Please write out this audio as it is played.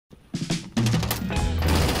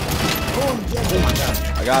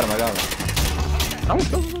I got him.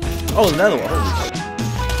 Oh, another one.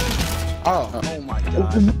 Oh my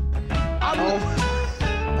god.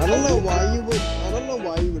 I don't know why you would. I don't know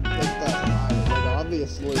why you would pick that high. Like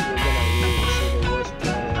obviously you're gonna lose. You're the worst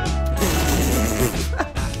player.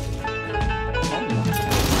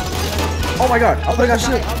 Oh my god! I got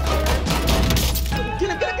shit. Get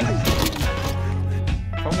him.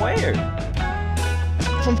 From where?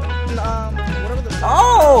 From whatever the.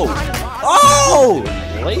 Oh! Oh!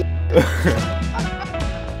 Wait.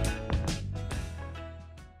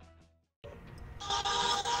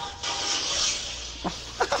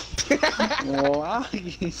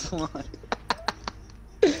 Wocky, Slush.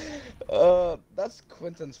 That's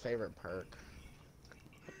Quentin's favorite perk.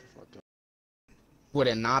 What the fuck? Would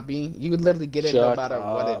it not be? You would literally get it no matter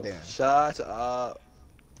what it did. Shut up.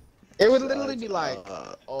 It would literally be like,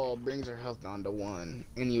 oh, brings your health down to 1,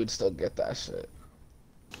 and you would still get that shit.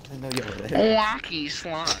 I know you were there. Wocky,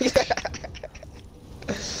 Slush.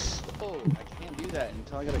 Oh, I can't do that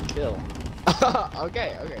until I get a kill.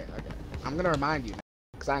 Okay. I'm gonna remind you,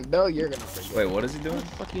 because I know you're gonna forget. Wait, what is he doing?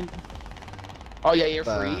 Fucking. Oh yeah, you're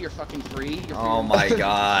free. You're fucking free. You're free. Oh my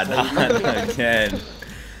god, not again.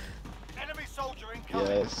 Enemy soldier incoming.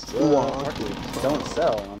 Yes. Don't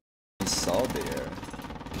sell. Salty here.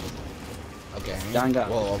 Okay. John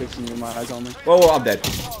got fixing your eyes on me. Whoa, I'm dead.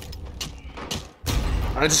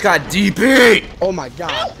 I just got DP! Oh my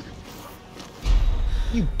god.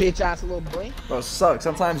 You bitch ass little boy. Bro, it sucks.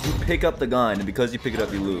 Sometimes you pick up the gun, and because you pick it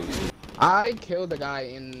up, you lose. I killed the guy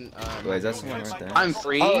in. Wait, is that someone right there? I'm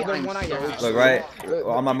free. Oh, there's one at your house. Look, right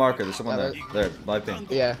on my marker, there's someone there. There, live ping.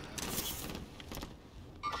 Yeah.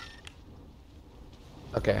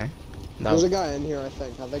 Okay. No. There's a guy in here, I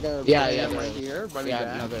think. I think I. Yeah, right here. Right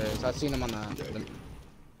yeah, no, there is. I've seen him on the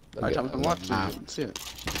Alright, time to watch map. it. See it.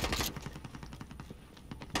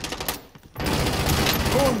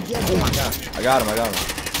 Oh, yeah, Oh my god. I got him.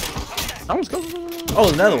 That one's go.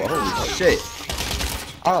 Oh, another one. Holy shit.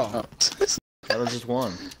 Oh. That was just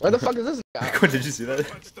one. Where the fuck is this guy? Did you see that?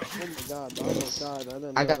 oh my god, I almost died. I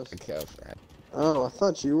didn't I got notice. the kill for it. Oh, I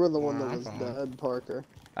thought you were the one that Oh, was I dead, Parker.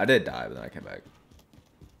 I did die, but then I came back.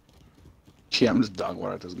 Yeah, I'm just dog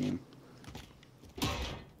water at this game.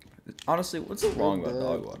 Honestly, what's wrong about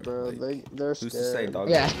dog water? Bro, Like, they're who's to say scared. dog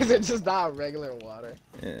Yeah, water? because it's just not regular water.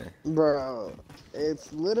 Yeah. Bro,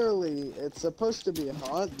 it's literally, it's supposed to be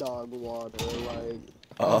hot dog water, like.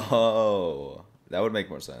 Oh, that would make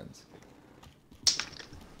more sense.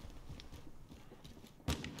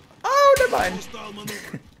 Oh, never mind.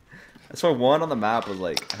 I saw one on the map was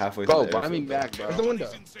like halfway through. Bro, the buy airfield. me back, bro. Where's the window?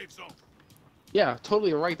 Yeah,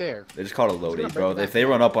 totally right there. They just called it Lodi, bro. If they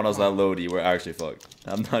run up on us that Lodi, we're actually fucked.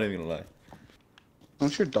 I'm not even gonna lie.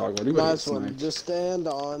 Don't your dog water. Nice one. Just stand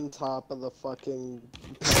on top of the fucking.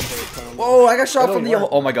 Whoa, I got shot It'll from the. work.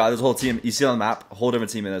 Oh my god, this whole team. You see on the map, a whole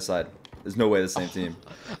different team in this side. There's no way the same team.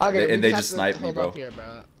 Okay, And we they have just to sniped me, hold bro. up here,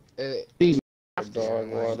 bro. Dog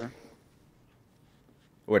water.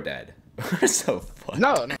 We're dead. We're so fucked.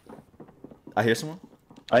 No. I hear someone.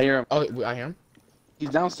 I hear him. Oh, I hear him. He's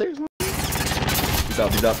downstairs. Man. He's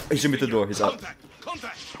up. He should be through the door. He's up.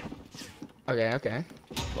 Contact. Okay.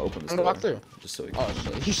 I'll open this I'm door. gonna walk through. Just so he Oh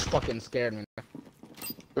shit, he's fucking scared me.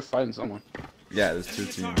 We're fighting someone. Yeah, there's two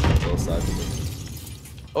teams on both sides of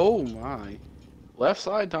it. Oh my. Left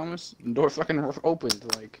side, Thomas. Door fucking opened.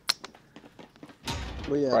 Like.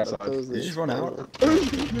 Well, yeah, Right but side. those Did you just run out? You evaded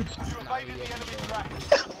the enemy track.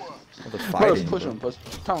 Oh, they're Bro, fighting. push bro. him.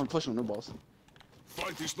 Thomas, push him. No balls.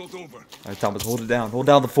 Fight is not over. Alright, Thomas, hold it down. Hold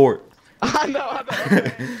down the fort. I know.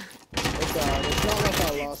 It's not like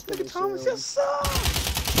I lost any Thomas, shield. you suck.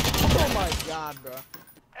 Oh my god, bro.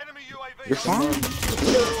 Enemy UAV. You're fine.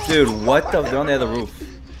 Dude, what the? They're on the other roof.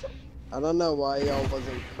 I don't know why y'all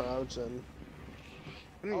wasn't crouching.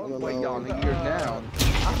 Wait, y'all nigga, you're down.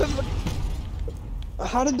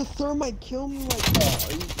 How did the thermite kill me like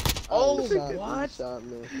that? Are you... Oh, he shot me, what? he shot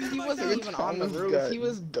me. He wasn't even on the Thomas roof. got He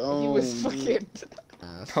was domed. fucking.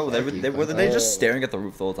 Bro, were they just staring at the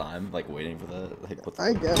roof the whole time, like waiting for the like? What the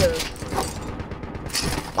I guess.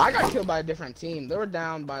 I got killed by a different team. They were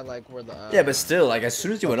down by like where the. Yeah, but still, like as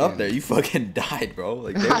soon as you went up there, you fucking died, bro.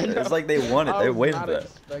 Like I it's know. like they won it. I They was waited not for that.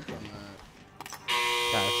 expecting that.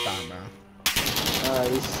 Gotta stop, bro.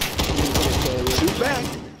 He's gonna kill you. Shoot back.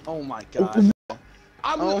 Oh my god.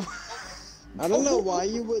 I'm. I don't know why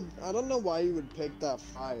you would. I don't know why you would pick that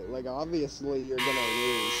fight. Like obviously you're gonna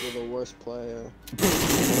lose. You're the worst player.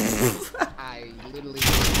 I literally.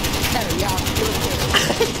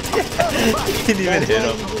 You didn't even hit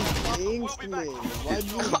him. Why'd you jinx me? Why'd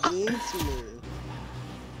you jinx me?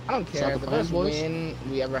 I I don't care. The best win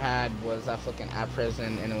we ever had was that fucking at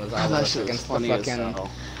prison, and it was all that us shit was against the funny as fucking.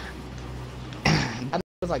 hell. It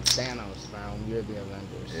was like Thanos, bro. You're the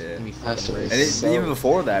Avengers. Yeah. And we That shit fucking was And raced. even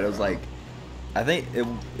before that, it was like, I think it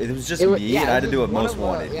was just It was- me, yeah, and I had it to do was it one most of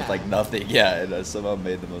wanted. yeah. With like nothing, yeah, and I somehow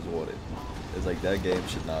made the most wanted. It's like that game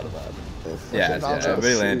should not have happened. Yeah,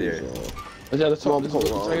 everybody land here. Yeah, that's all. Hold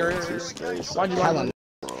on. Why'd you Hella. run?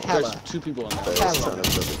 Hella. There's 2 people in there. I was trying to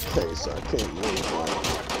build a case, so I can't move.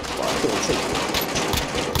 I can't take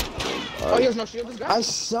Oh, he has no shield. This guy. I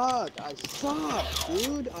suck,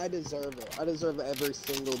 dude. I deserve it. I deserve it every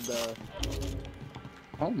single day.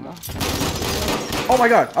 Oh my. Oh my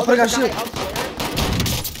god, I put a shield.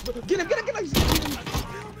 Get him!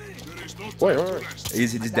 Wait.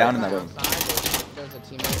 He's down in that room. There's a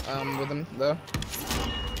teammate with him though.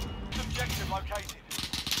 Objective located.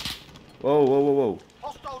 Whoa.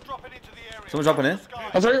 Hostile dropping into the area. Someone dropping in?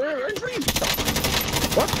 I was right for you.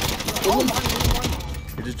 What?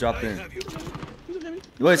 He just dropped in.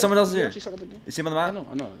 Wait, someone else is here. You see him on the I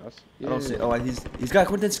map? know. That's, I don't see. Oh, he's got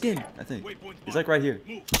Quentin's skin, I think. He's like right here.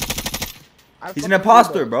 I He's an fucking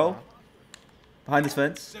imposter, love bro. those, Behind this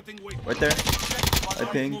fence, Setting waypoint. right there. I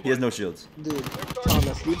ping. He has no shields. Dude,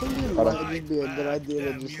 Thomas, do you think it might just be a good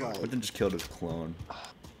idea to just like... Quentin just killed his clone. I'm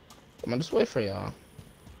gonna just wait for y'all.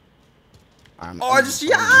 Oh, I just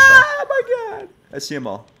oh my god! I see them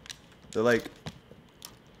all. They're like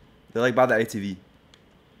by the ATV.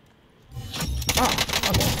 Oh,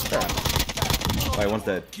 okay. Sure. Alright, one's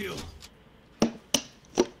dead. Kill.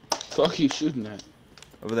 fuck you shooting at?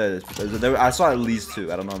 Over there, I saw at least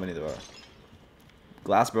 2. I don't know how many there are.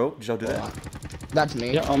 Glass broke. Did y'all do that? That's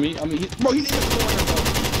me. Yeah, on me. Bro, he's in the corner,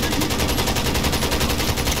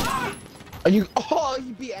 bro. Are you? Oh,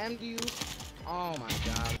 he BM'd you. Oh my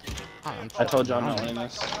god. Oh, I told you I'm not winning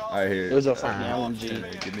this. Alright, here. It was a fucking Alright.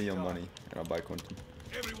 LMG. Give me your money, and I'll buy Quentin.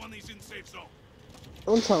 Everyone is in safe zone.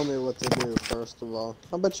 Don't tell me what to do, first of all.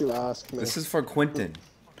 How about you ask me? This is for Quentin.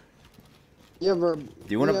 You ever... Do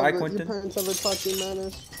you want to buy Your Quentin? parents ever taught you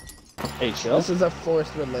manners? Hey, chill. This is a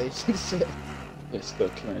forced relationship. It's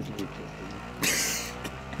good. Can I do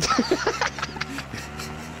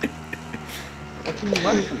What can you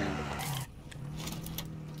run from now?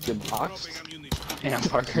 Good box. Dropping ammunition. Damn,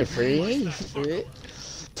 Parker. Free.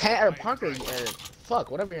 Parker, or fuck,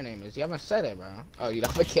 whatever your name is. You haven't said it, bro. Oh, you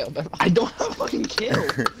don't have a kill. I don't have a fucking kill.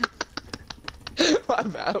 My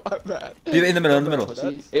bad. Be in the middle, in the middle.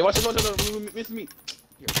 Hey, watch it. Miss me.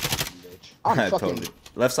 You're a fucking bitch. I'm fucking. Totally.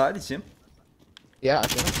 Left side, you see him? Yeah, I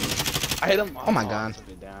see him. I hit him. Oh my god. Took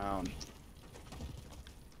it down.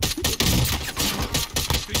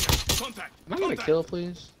 Contact. Am I gonna kill,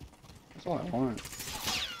 please? That's all I want.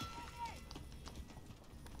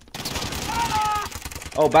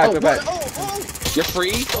 Oh, back. You're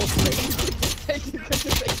free?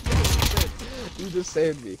 You just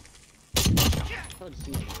saved me. Are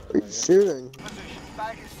you shooting?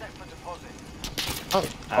 Bag is set for deposit.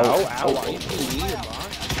 Ow. Why you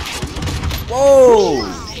Whoa!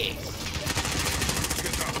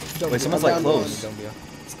 Don't Wait, be- someone's I'm like down close. one, don't be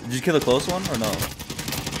a- Did you kill the close one or no?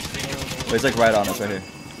 Wait, he's like right on us, right here. No,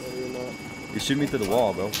 you're not. You shoot me through the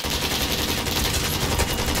wall, bro. Is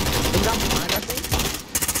that mine, I think?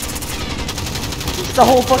 It's a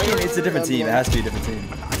whole fucking. It's a different team. It has to be a different team.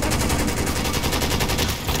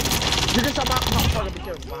 You can stop out. Oh, fuck, be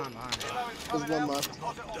careful. Behind. There's one left.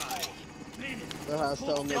 Deposit on board. There has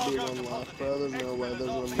to only be one left, bro. There's no way there's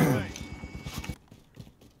one more.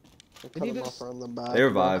 I cut he him just- off from the back. They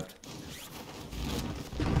revived.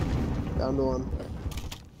 Down to 1.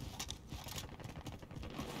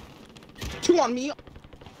 2 on me.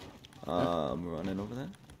 We're running over there.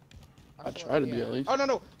 I try to be at least. Oh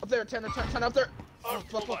no, up there, 10 up there. Oh,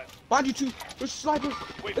 fuck. Behind you 2. There's snipers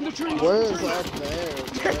in the trees. Where is that there,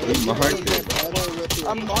 bro? He marked it.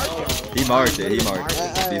 I'm marking. He marked it.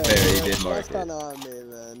 To be fair, he did mark That's it. kind of on me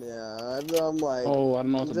then, yeah. I'm like, Oh, I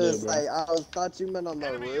don't know what to do, just bro. like, thought you meant on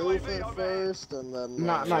the roof at first, and then.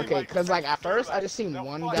 No, okay, cause like at first I just seen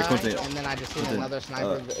one guy, Quentin. and then I just seen Quentin. another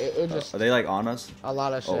sniper. It just Are they like on us? a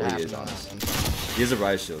lot of shit Oh, he happened is on on us. He has a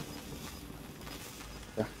riot shield.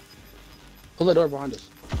 Pull the door behind us.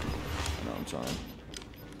 I know, I'm trying.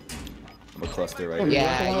 I'm a cluster right here.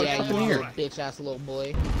 Yeah, fucking you here. bitch ass little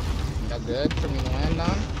boy. That good for me to land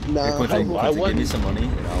on? No, Hey, Quentin, I Quentin, give me wouldn't. some money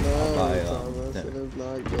and I'll buy Thomas, it 10. is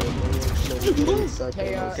not good. I'm gonna shake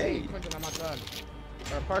Hey, Okay. hey, Quentin, I'm outside.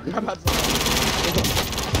 Or Parker, I'm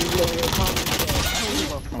outside.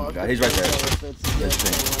 Oh my god, he's right there.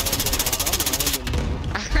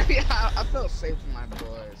 Yeah, I feel safe with my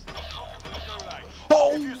boys.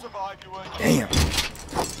 If you survive, you earn Damn.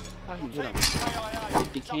 How you get him?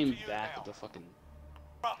 He came back with the fucking.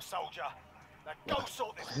 Up, soldier. Now go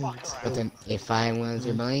sort this fucker But out. then, if I was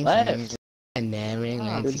your boyfriend, Left. I never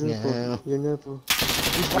let you know. Your nipple.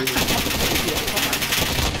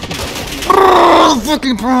 Oh,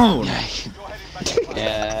 fucking prone! You're heading back to base.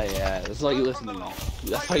 Yeah. That's why you listen to me.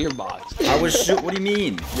 That's why you're boxed. I was shoot. What do you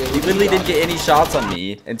mean? He literally didn't get any shots on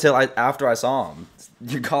me until after I saw him.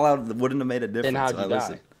 Your call out wouldn't have made a difference. Then how'd I you die?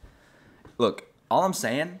 listened. Look, all I'm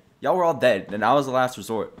saying, y'all were all dead, and I was the last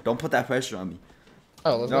resort. Don't put that pressure on me.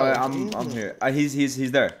 Oh, let's No, go. I'm here.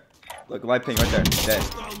 He's there. Look, light ping right there. Dead.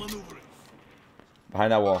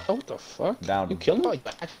 Behind that wall. Oh, what the fuck? Down. You killed Oh, him?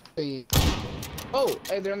 actually. Oh,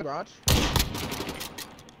 hey, they're in the garage.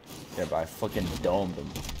 Yeah, but I fucking domed them.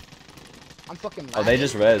 I'm fucking. Oh, they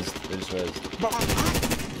just rezzed. They just rezzed. Bro,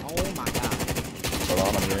 oh my god.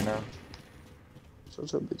 Hold on, I'm here now.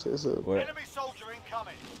 Shut your bitch ass up. Where? Enemy soldier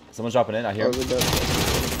incoming. Someone's dropping in. I hear Oh, him. we got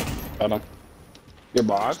Hold on. Your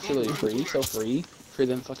box? You're really free? So free? Free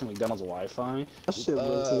than fucking McDonald's Wi-Fi? that shit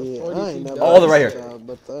went to you. 40 I ain't never Oh, they're right had here. a job,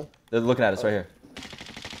 but They're looking at us right here.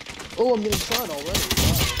 oh, I'm getting shot already.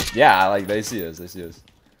 Wow. Yeah, like they see us. They see us.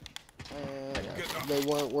 They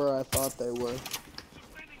weren't where I thought they were.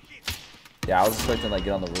 Yeah, I was expecting like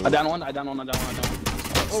get on the roof. I down one. I down one.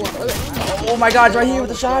 Oh my God, right here with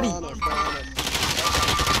the shoddy.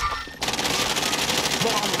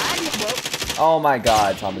 Oh my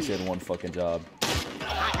God, Thomas, you had one fucking job.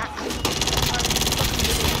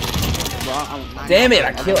 Damn it,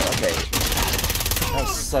 I killed. Okay, that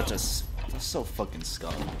was such a. That's so fucking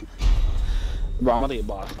scum. Bro, I'm gonna get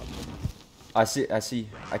boxed. I see.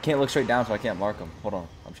 I can't look straight down, so I can't mark him. Hold on,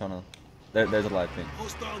 I'm trying to. There's a live ping.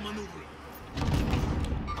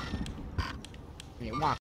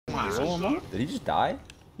 Did he just die?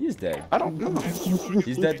 He is dead. I don't know.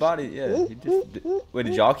 He's dead body. Yeah. He just. Wait,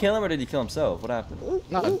 did y'all kill him or did he kill himself? What happened?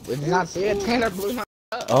 No, did you not see it? Tanner blew my.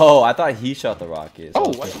 Oh, I thought he shot the rocket. So I Oh,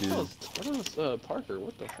 was what confused. was Parker?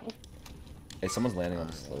 What the fuck? Hey, someone's landing on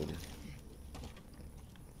this loadie.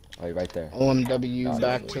 Oh, you're right there. OMW Oh,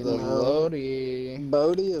 back yeah. to the loadie.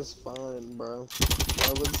 Bodie is fine, bro. Why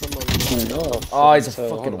would someone? Oh, he's a So,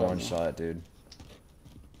 fucking hold on. one shot, dude.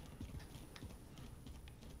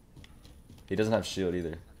 He doesn't have shield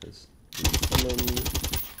either. 'Cause I mean,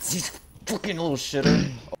 he's fucking little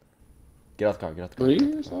shitter. Get out the car. Get out the car. Believe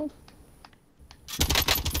in yourself?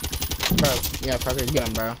 Bro, yeah, Parker, get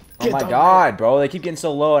him, bro. Oh my God, bro! They keep getting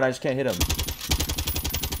so low, and I just can't hit him.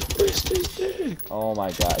 Oh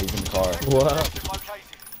my God, he's in the car. What? Located.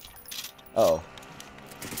 Oh,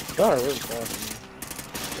 God, really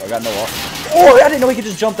fast. I got no wall. Oh, I didn't know he could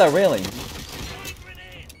just jump that railing.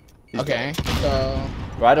 Okay, so.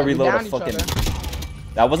 Bro, I had to we reload a down each fucking. other.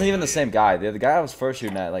 That wasn't even the same guy. The guy I was first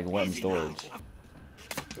shooting at like went in storage.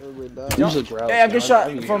 where we died. Usually grouse. Hey, I'm getting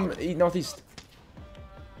shot Why from northeast.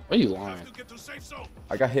 are you lying?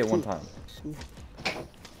 I got hit one time.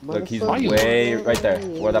 Look, he's Motherfucker, way right there.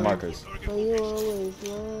 Where that marker is. why you always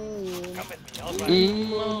lying?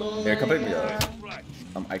 Here, come pick me up.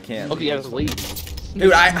 I can't. Okay, yeah, let's leave.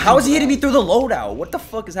 Dude, how is he hitting me through the loadout? What the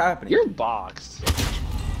fuck is happening? You're boxed.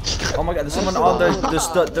 Oh my God, there's someone on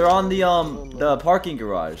they're on the parking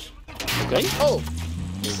garage. Okay. Oh!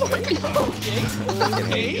 Fucking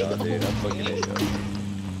hate y'all, dude. I'm fucking hate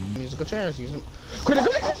y'all. Musical chairs, use them. Quentin!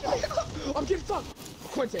 I'm getting fucked!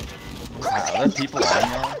 Quentin! Are there people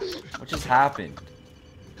on y'all? What just happened?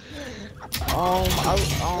 Oh my.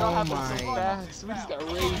 Oh So my. fast. We just got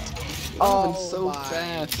raped. Oh So my.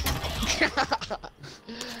 fast.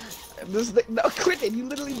 This thing, no, Quentin, you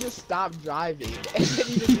literally just stopped driving and then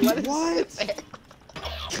you just let it sit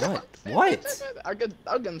there. What? What? I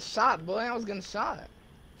was getting shot, boy. I was getting shot.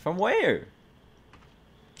 From where?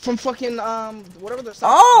 From fucking, whatever the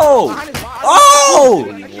Oh! behind his body. Oh!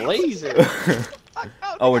 Laser.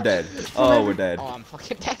 Oh, we're dead. Oh, we're dead. Oh, I'm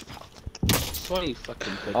fucking dead, bro. Funny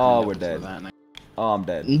fucking pick Oh, me we're up dead. for that night. Oh, I'm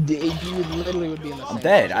dead. You literally would be in the same I'm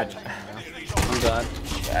dead. situation, I'm done.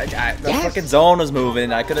 The Yes. fucking zone was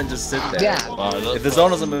moving. I couldn't just sit there. Yeah. If the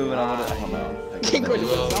zone wasn't moving, I don't know. bro. Quentin,